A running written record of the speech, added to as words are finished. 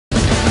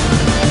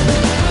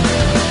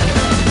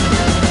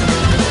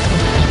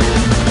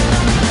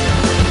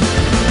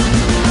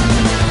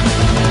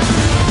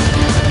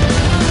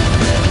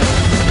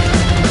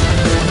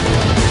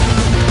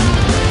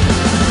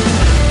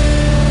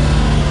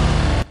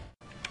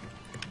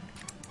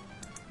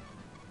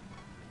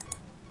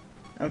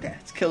Okay,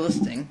 let's kill this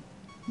thing.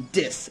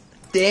 This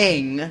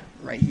thing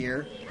right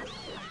here.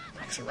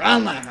 Next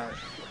around that heart.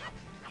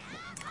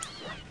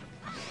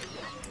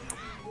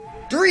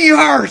 3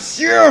 hearts!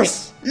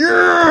 Yes!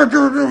 Yeah!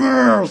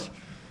 Yes!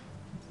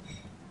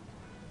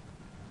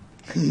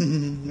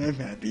 I'm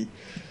happy.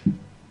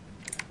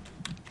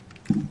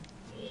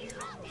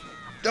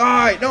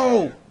 Die!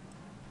 No!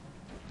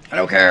 I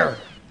don't care.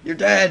 You're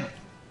dead.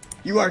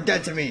 You are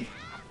dead to me.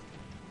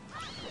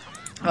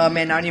 Oh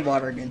man, now I need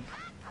water again.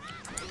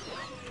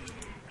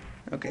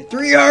 Okay,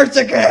 3 hearts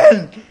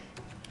again!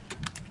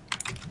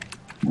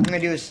 What I'm gonna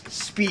do is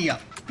speed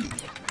up.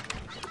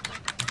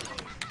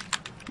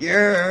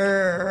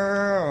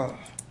 Yeah!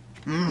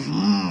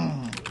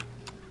 Mm-hmm.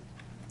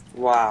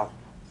 Wow.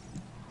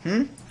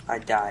 Hmm? I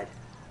died.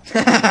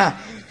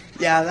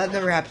 Yeah, that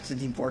never happens in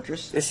Team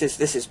Fortress. This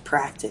is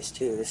practice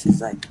too. This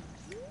is like,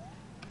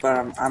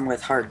 but I'm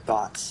with hard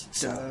bots,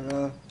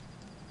 so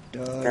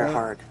they're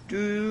hard.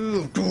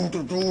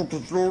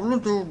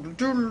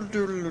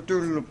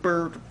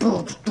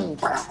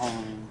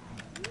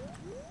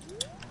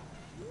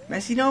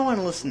 Messi, don't want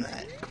to listen to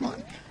that. Come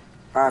on.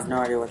 I have no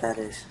idea what that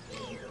is.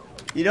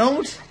 You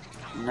don't?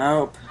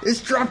 Nope.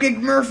 It's Dropkick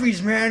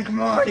Murphys, man. Come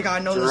on, you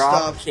gotta know this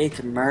stuff.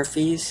 Dropkick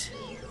Murphys.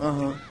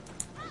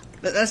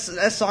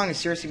 That song has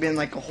seriously been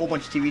like a whole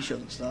bunch of TV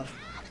shows and stuff.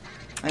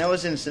 I know it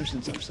was in a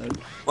Simpsons episode.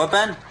 What,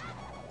 Ben?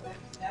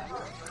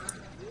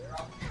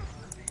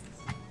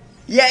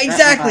 Yeah,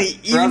 exactly.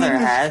 My brother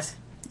has.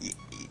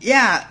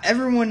 Yeah,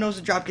 everyone knows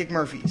the Dropkick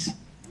Murphys.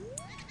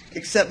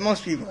 Except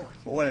most people.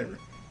 But whatever.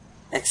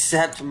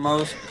 Except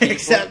most people.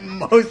 Except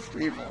most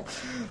people.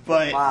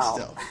 But wow.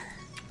 still.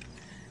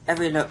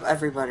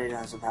 Everybody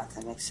knows about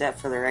them, except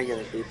for the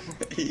regular people.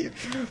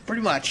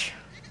 Pretty much.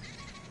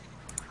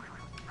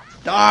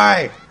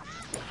 Die!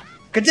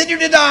 Continue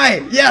to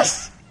die!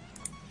 Yes!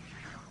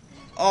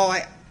 Oh,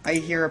 I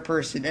hear a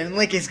person, and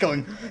Link is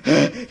going...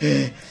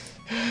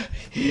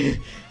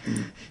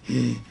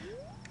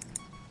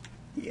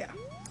 Yeah.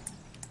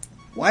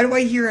 Why do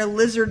I hear a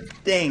lizard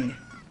thing?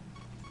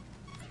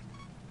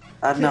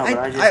 I don't know, but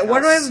I just why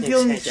do I have a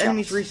feeling these headshots.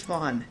 enemies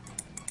respawn?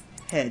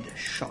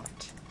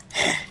 Headshot.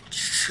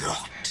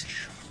 Headshot.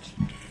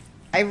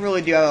 I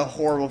really do have a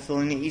horrible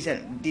feeling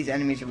that these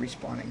enemies are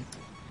respawning.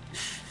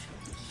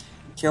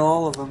 Kill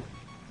all of them.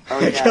 Oh,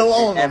 yeah, Kill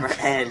all of them. Never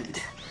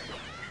end.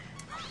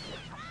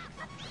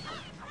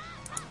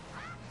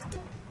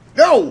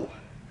 No!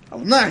 I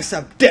will not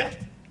accept death!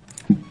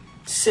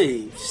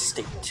 Save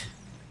state.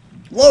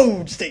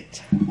 Load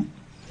state!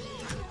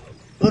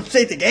 Load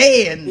state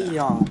again!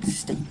 Beyond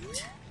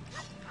state.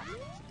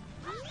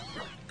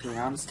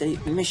 Beyond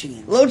state,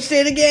 Michigan. Load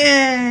state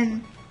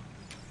again!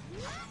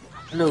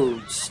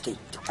 Load state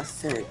a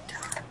third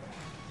time.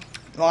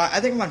 Well, I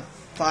think I'm on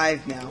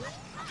 5 now.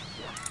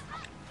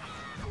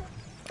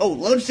 Oh,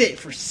 load state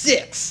for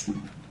 6!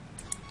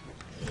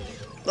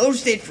 Load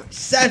state for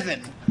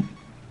 7!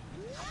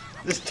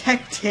 This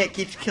tech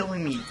keeps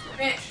killing me.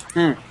 Fish.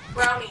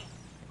 Brownie.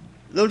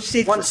 Load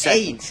state One for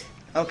second. 8.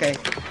 Okay.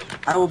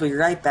 I will be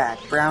right back.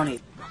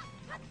 Brownie.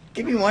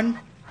 Give me one.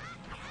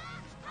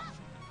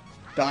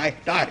 Die.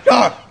 Die.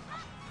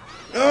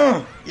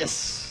 Die!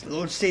 Yes.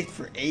 Load state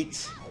for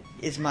 8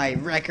 is my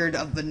record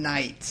of the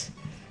night.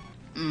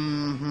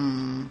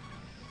 Mm-hmm.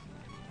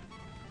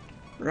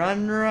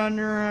 Run, run,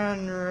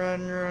 run,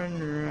 run, run,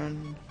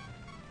 run.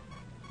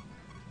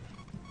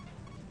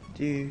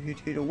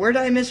 Dude, where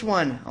did I miss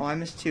one? Oh, I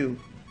missed 2.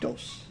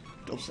 Dos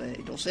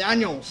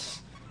años.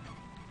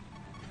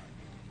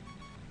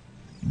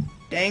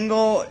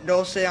 Dango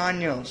 12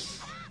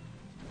 años.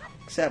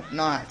 Except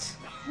not.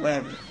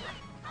 Whatever.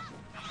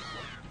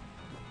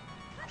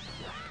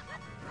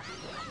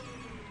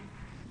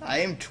 I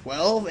am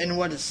 12 and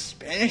what is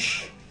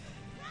Spanish?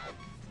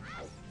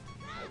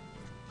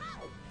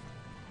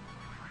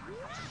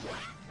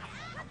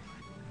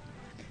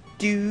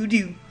 Do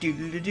do do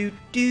do do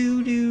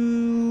do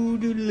do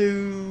do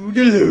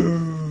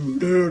do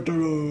do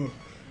do.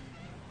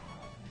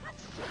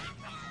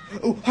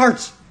 Oh,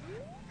 hearts!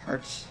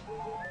 Hearts.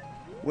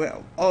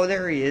 Well, oh,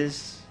 there he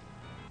is.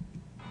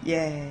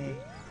 Yay.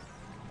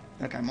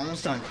 Okay, I'm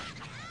almost done.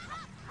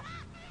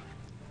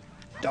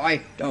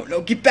 Die!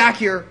 No, get back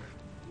here!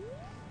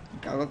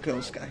 Gotta go kill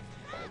this guy.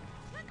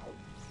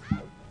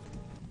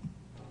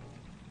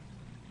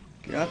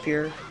 Get up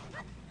here.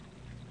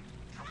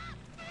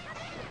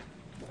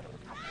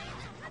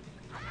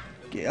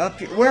 Get up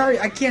here. Where are you?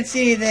 I can't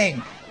see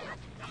anything.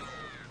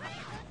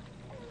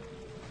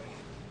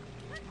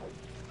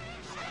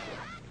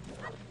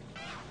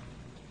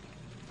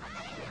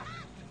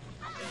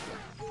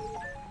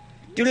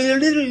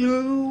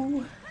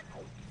 Doodle-doodle-doo.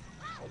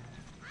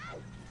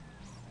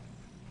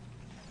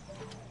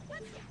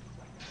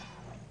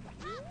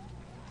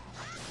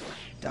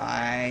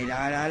 Die,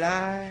 die, die,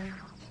 die.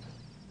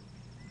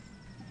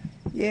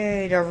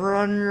 Yay, to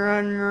run,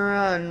 run,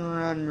 run,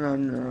 run,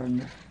 run,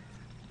 run.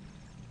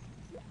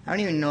 I don't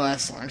even know that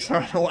song, so I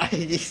don't know why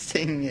he's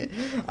singing it.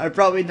 I'm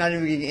probably not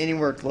even getting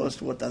anywhere close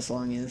to what that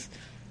song is.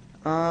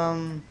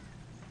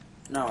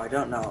 No, I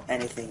don't know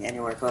anything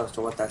anywhere close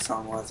to what that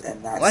song was,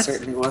 and that What?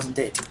 certainly wasn't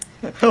it.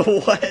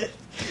 What?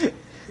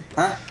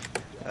 Huh?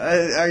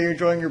 Are you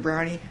enjoying your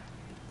brownie?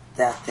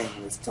 That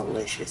thing was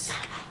delicious.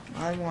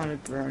 I want a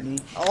brownie.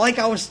 I like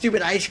our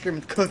stupid ice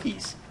cream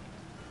cookies.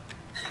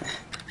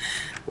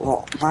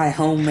 Well, my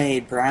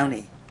homemade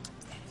brownie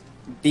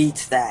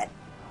beats that.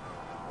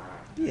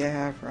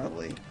 Yeah,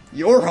 probably.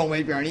 Your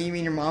homemade brownie? You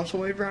mean your mom's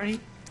homemade brownie?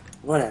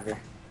 Whatever.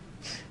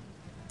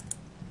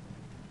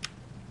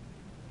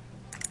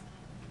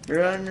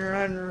 Run,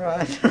 run,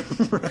 run,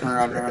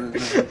 Run, run,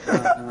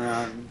 run,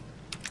 run.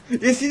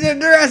 You see,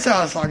 that's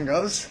how a song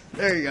goes.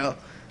 There you go.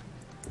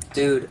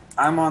 Dude,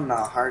 I'm on the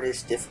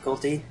hardest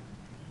difficulty.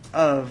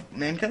 Of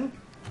Manco?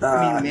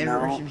 I mean, Man no.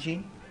 vs.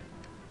 Machine?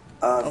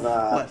 Of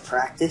what?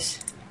 practice.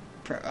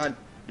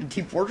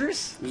 Team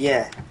Fortress?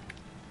 Yeah.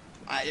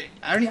 I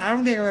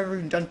don't think I've ever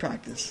even done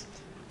practice.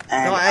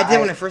 And No, I did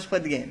when I first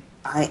played the game.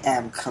 I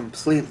am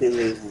completely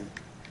losing.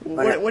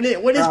 What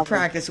is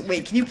practice?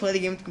 Wait, can you play the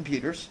game with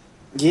computers?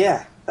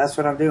 Yeah, that's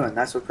what I'm doing.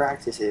 That's what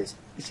practice is.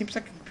 It seems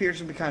like computers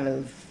would be kind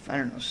of, I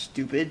don't know,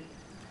 stupid.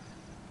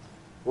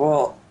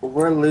 Well,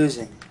 we're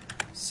losing,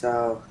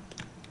 so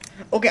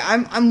Okay,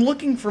 I'm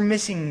looking for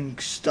missing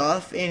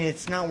stuff and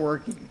it's not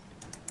working.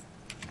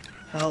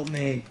 Help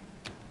me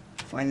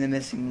find the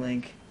missing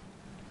link.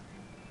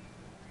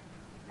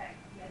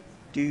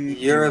 Dude,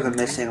 you're the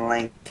missing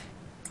link.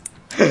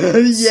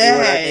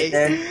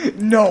 Yay!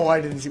 No,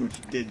 I didn't see what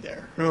you did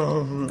there.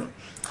 Oh,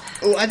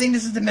 I think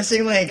this is the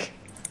missing link.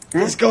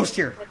 This ghost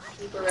here.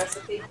 Keep a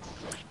recipe.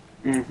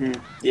 Mm-hmm.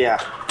 Yeah.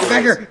 Get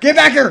back here! Get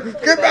back here!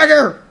 Get back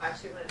here!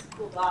 Actually, when it's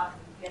cooled off,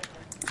 you get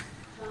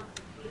the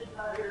peanut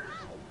butter.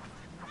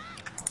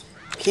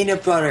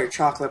 Peanut butter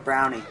chocolate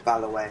brownie, by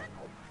the way.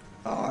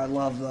 Oh, I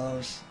love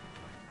those.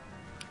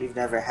 You've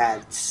never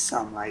had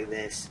some like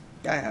this.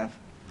 Yeah, I have.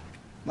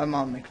 My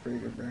mom makes pretty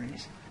good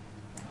brownies.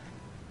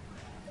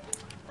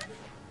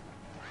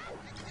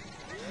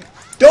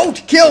 Don't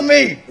kill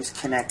me! Just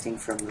connecting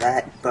from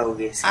that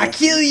bogus. I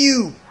kill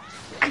you!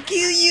 I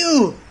kill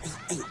you!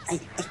 I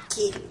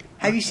kill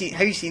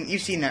you.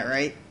 You've seen that,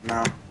 right?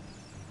 No.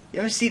 You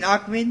haven't seen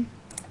Aquaman?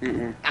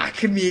 Mm-mm.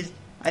 Aquaman.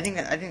 I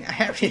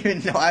haven't even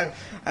know. I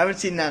haven't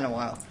seen that in a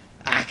while.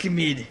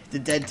 Aquaman, the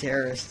dead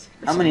terrorist.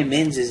 How many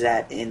mins is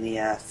that in the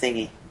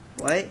thingy?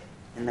 What?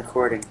 In the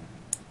cording?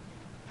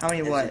 How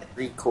many what?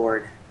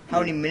 Record. How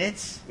many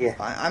minutes? Yeah.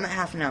 I'm at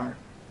half an hour.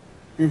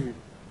 Mm-hmm.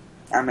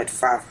 I'm at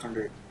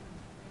 500.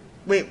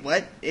 Wait,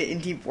 what? In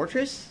Team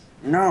Fortress?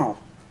 No.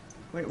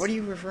 Wait, what are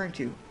you referring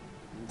to?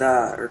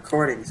 The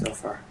recording so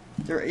far.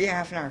 Yeah,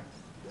 half an hour.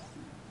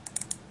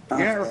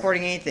 You're not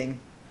recording anything.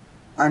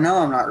 I know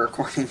I'm not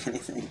recording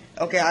anything.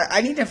 Okay,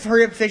 I need to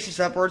hurry up and finish this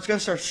up or it's going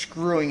to start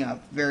screwing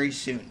up very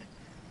soon.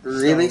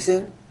 Really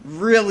soon?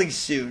 Really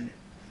soon.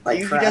 Like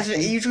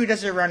it usually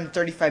does it around the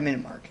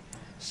 35-minute mark.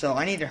 So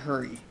I need to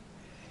hurry.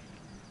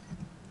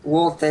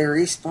 Well, they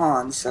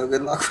respawn, so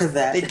good luck with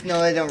that.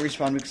 No, they don't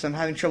respawn because I'm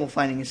having trouble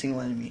finding a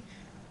single enemy.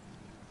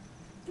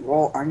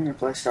 Well, I'm going to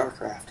play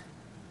StarCraft.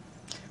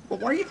 Well,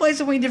 why are you playing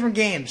so many different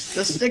games?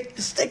 Just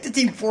stick to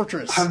Team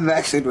Fortress. I'm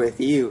messing with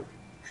you.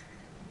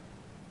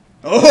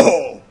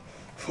 Oh!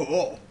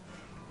 Oh!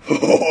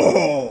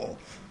 Oh!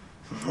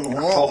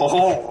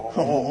 Oh!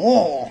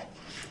 Oh!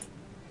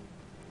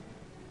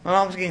 My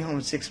mom's getting home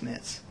in 6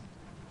 minutes.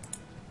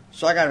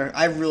 So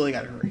I really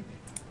gotta hurry.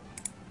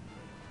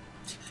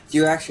 Do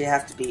you actually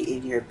have to be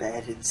in your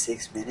bed in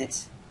 6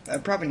 minutes?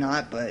 Probably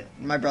not, but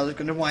my brother's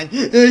gonna whine.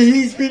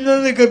 He's been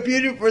on the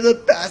computer for the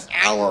past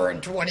hour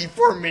and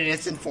 24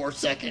 minutes and 4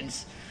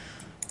 seconds.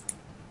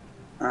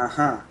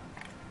 Uh-huh.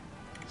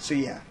 So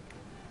yeah.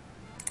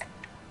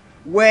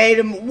 Wait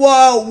a minute.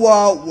 Whoa,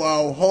 whoa,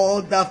 whoa.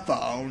 Hold the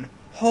phone.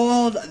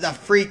 Hold the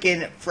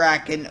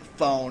frackin'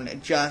 phone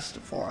just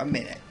for a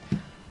minute.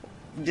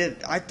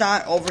 I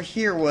thought over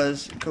here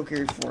was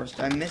Cochlear's Forest.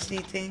 Did I miss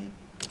anything?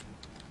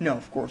 No,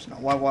 of course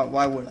not. Why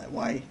would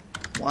I?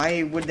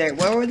 Why would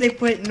they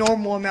put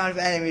normal amount of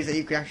enemies that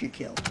you can actually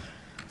kill?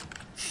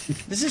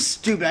 This is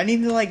stupid. I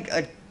need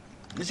to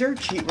is there a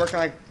cheat where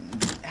I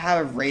can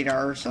have a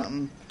radar or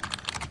something?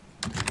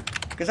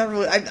 Because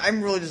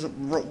I'm really just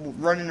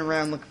running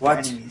around looking for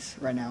enemies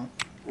right now.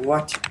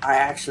 What? I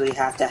actually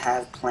have to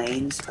have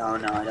planes? Oh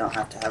no, I don't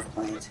have to have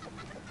planes.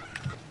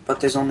 But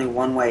there's only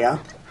one way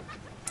up?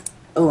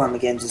 Oh, I'm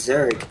against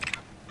Zerg.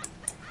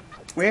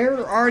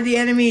 Where are the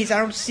enemies? I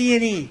don't see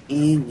any.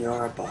 In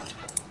your butt.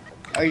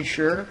 Are you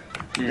sure?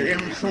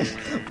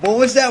 What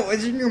was that?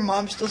 Isn't your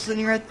mom still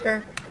sitting right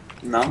there?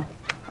 No.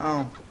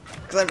 Oh.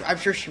 Because I'm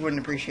sure she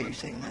wouldn't appreciate you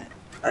saying that.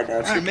 I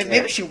doubt she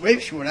maybe she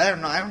would. I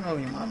don't know. I don't know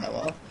your mom that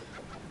well.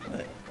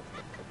 But,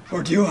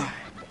 or do I?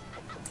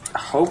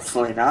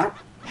 Hopefully not.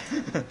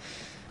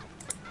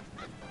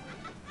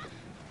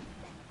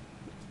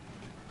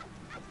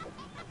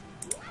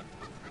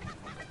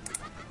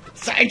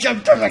 Side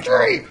jump to the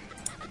tree!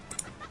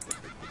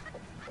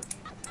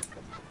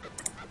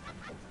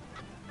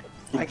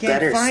 I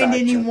can't find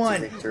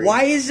anyone.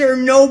 Why is there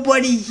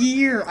nobody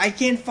here? I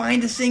can't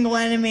find a single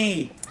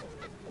enemy.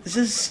 This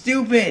is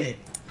stupid.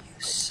 You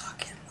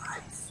suck at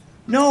life.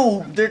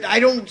 No, I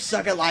don't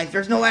suck at life.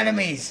 There's no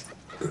enemies.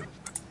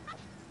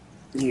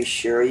 You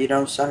sure you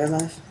don't suck at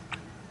life?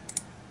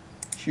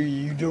 Sure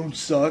you don't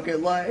suck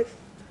at life?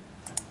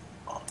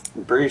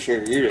 I'm pretty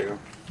sure you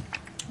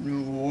do.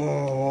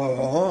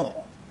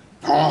 Whoa.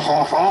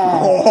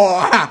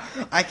 Oh,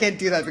 I can't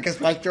do that because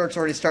my throat's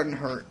already starting to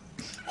hurt.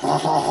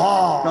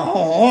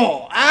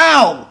 Oh,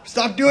 ow!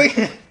 Stop doing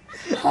it.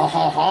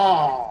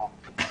 Oh.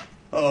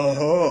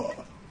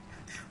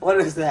 What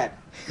is that?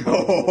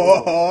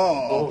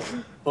 Oh.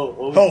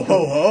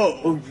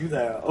 Oh, you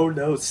there. Oh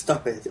no,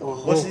 stop it.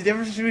 Oh. What's the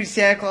difference between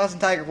Santa Claus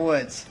and Tiger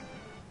Woods?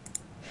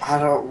 I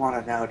don't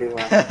want to know, do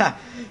I?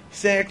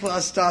 Santa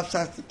Claus stops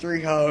after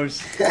 3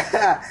 hoes.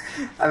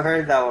 I've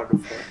heard that one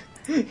before.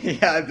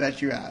 Yeah, I bet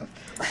you have.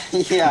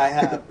 Yeah, I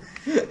have.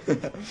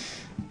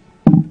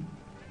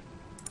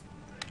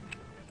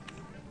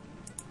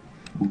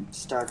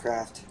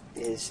 StarCraft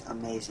is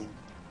amazing.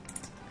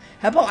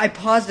 How about I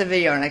pause the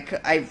video and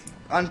I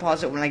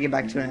unpause it when I get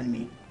back to an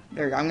enemy?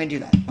 There you go, I'm gonna do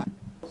that. Bye.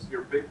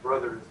 Your big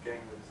brother is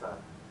Gangnam Style.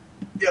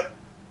 Yep.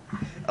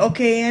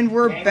 Okay, and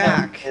we're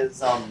back.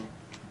 Is a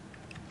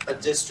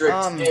district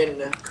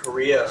in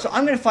Korea. So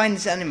I'm gonna find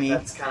this enemy,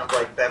 That's kind of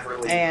like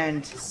Beverly.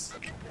 and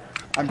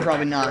I'm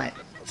probably not.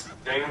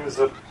 Gangnam is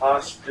a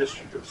posh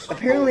district of Seoul.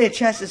 Apparently a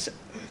chest is...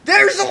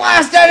 There's the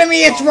last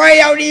enemy! It's right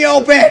out in the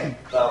open!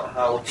 About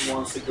how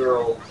once a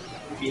girl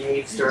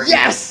behaves during.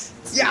 Yes!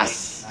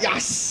 Yes!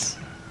 Yes!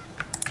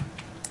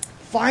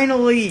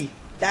 Finally!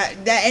 That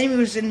enemy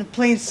was in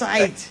plain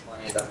sight.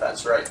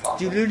 That's right,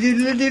 Papa. You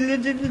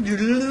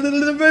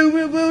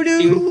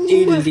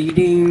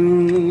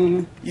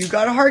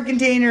got a heart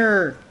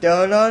container.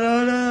 Da da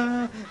da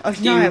da. Oh,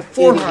 now I have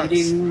 4 hearts.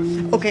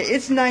 Okay,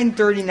 it's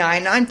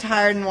 9:39. I'm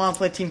tired and want to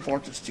play Team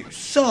Fortress 2.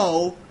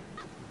 So,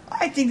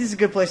 I think this is a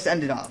good place to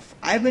end it off.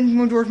 I've been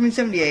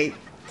Dwarfman78.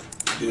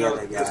 The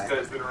other This guy.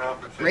 guy's been around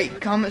for 50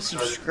 Rate, comment,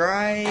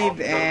 subscribe,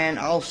 and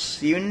I'll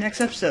see you in the next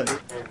episode.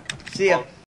 See ya.